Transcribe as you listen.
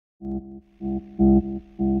Exterminate!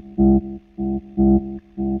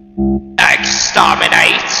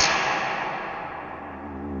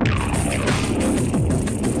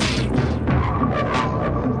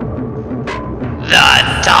 The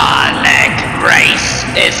Dalek race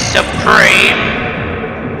is supreme!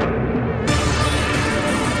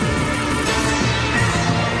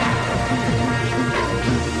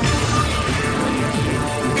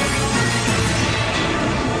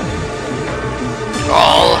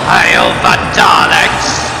 All hail the Daleks!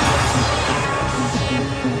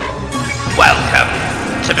 Welcome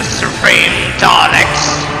to the Supreme Daleks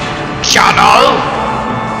channel!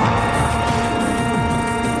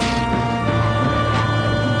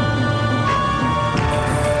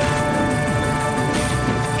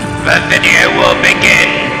 The video will begin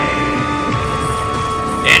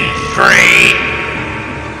in 3,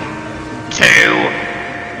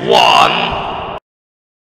 2, 1.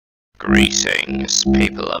 Greetings,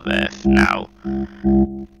 people of Earth. Now,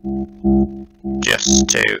 just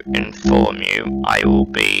to inform you, I will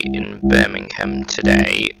be in Birmingham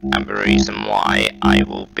today, and the reason why I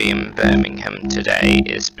will be in Birmingham today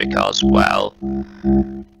is because, well,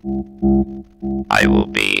 I will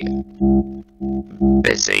be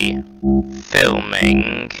busy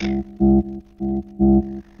filming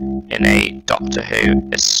in a Doctor Who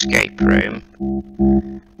escape room.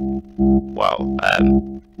 Well,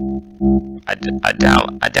 I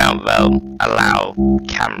doubt they'll allow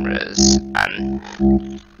cameras and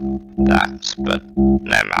that, but no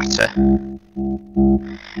matter.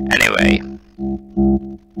 Anyway,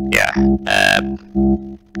 yeah,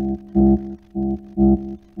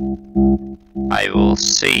 I will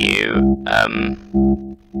see you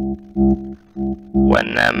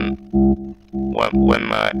when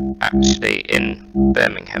we're actually in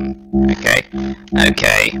Birmingham.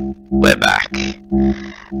 Okay, we're back.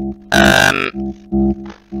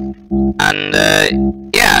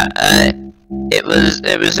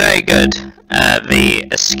 It was very good. The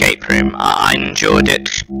escape room, I enjoyed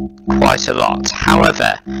it quite a lot.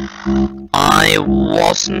 However, I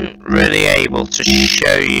wasn't really able to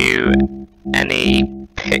show you any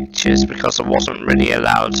pictures because I wasn't really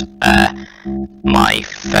allowed my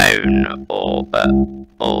phone or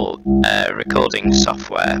recording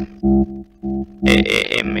software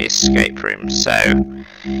in the escape room. So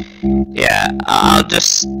yeah, I'll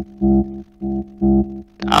just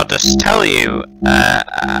tell you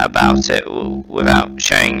about it without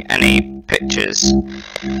showing any pictures.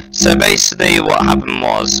 So basically what happened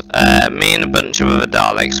was, me and a bunch of other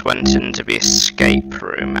Daleks went into the escape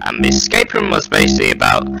room, and the escape room was basically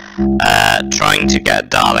about trying to get a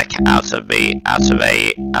Dalek out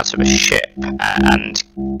of a ship and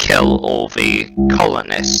kill all the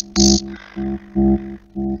colonists.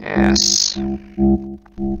 Yes.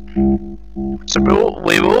 So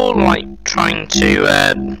we were all like trying to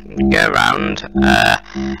go around,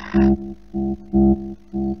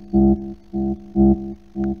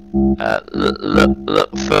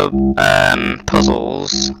 look for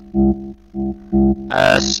puzzles.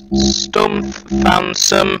 Storm found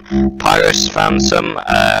some, Pyrus found some,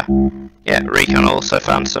 yeah, Recon also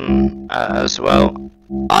found some as well.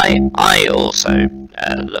 I also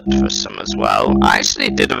looked for some as well. I actually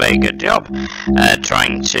did a very good job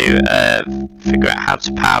trying to figure out how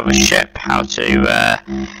to power the ship, how to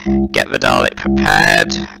get the Dalek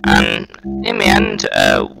prepared, and in the end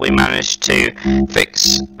we managed to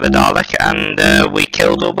fix the Dalek and we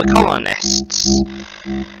killed all the colonists.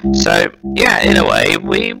 So yeah, in a way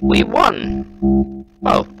we won.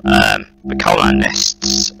 Well, the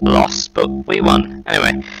colonists lost, but we won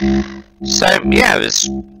anyway. So yeah, it was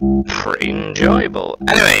pretty enjoyable.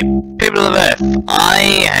 Anyway, people of Earth,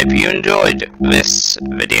 I hope you enjoyed this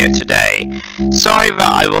video today. Sorry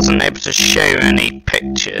that I wasn't able to show you any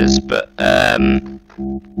pictures, but I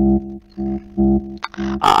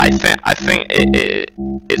think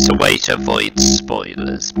it's a way to avoid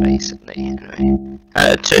spoilers, basically. Anyway,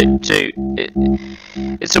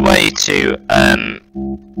 it's a way to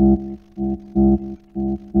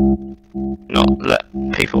not let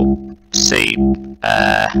people see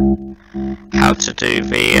how to do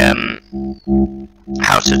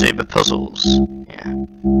the puzzles. Yeah.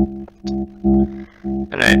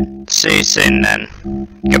 Anyway, see you soon then.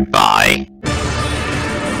 Goodbye.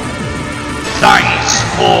 Thanks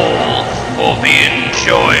all for the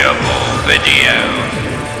enjoyable video.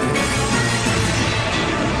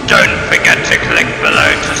 Don't forget to click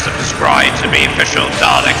below to subscribe to the official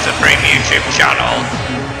Dalek Supreme YouTube channel,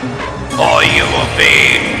 or you will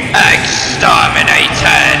be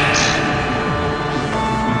exterminated!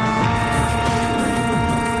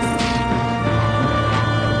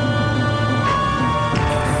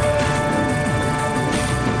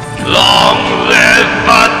 Long live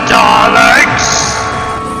the Daleks!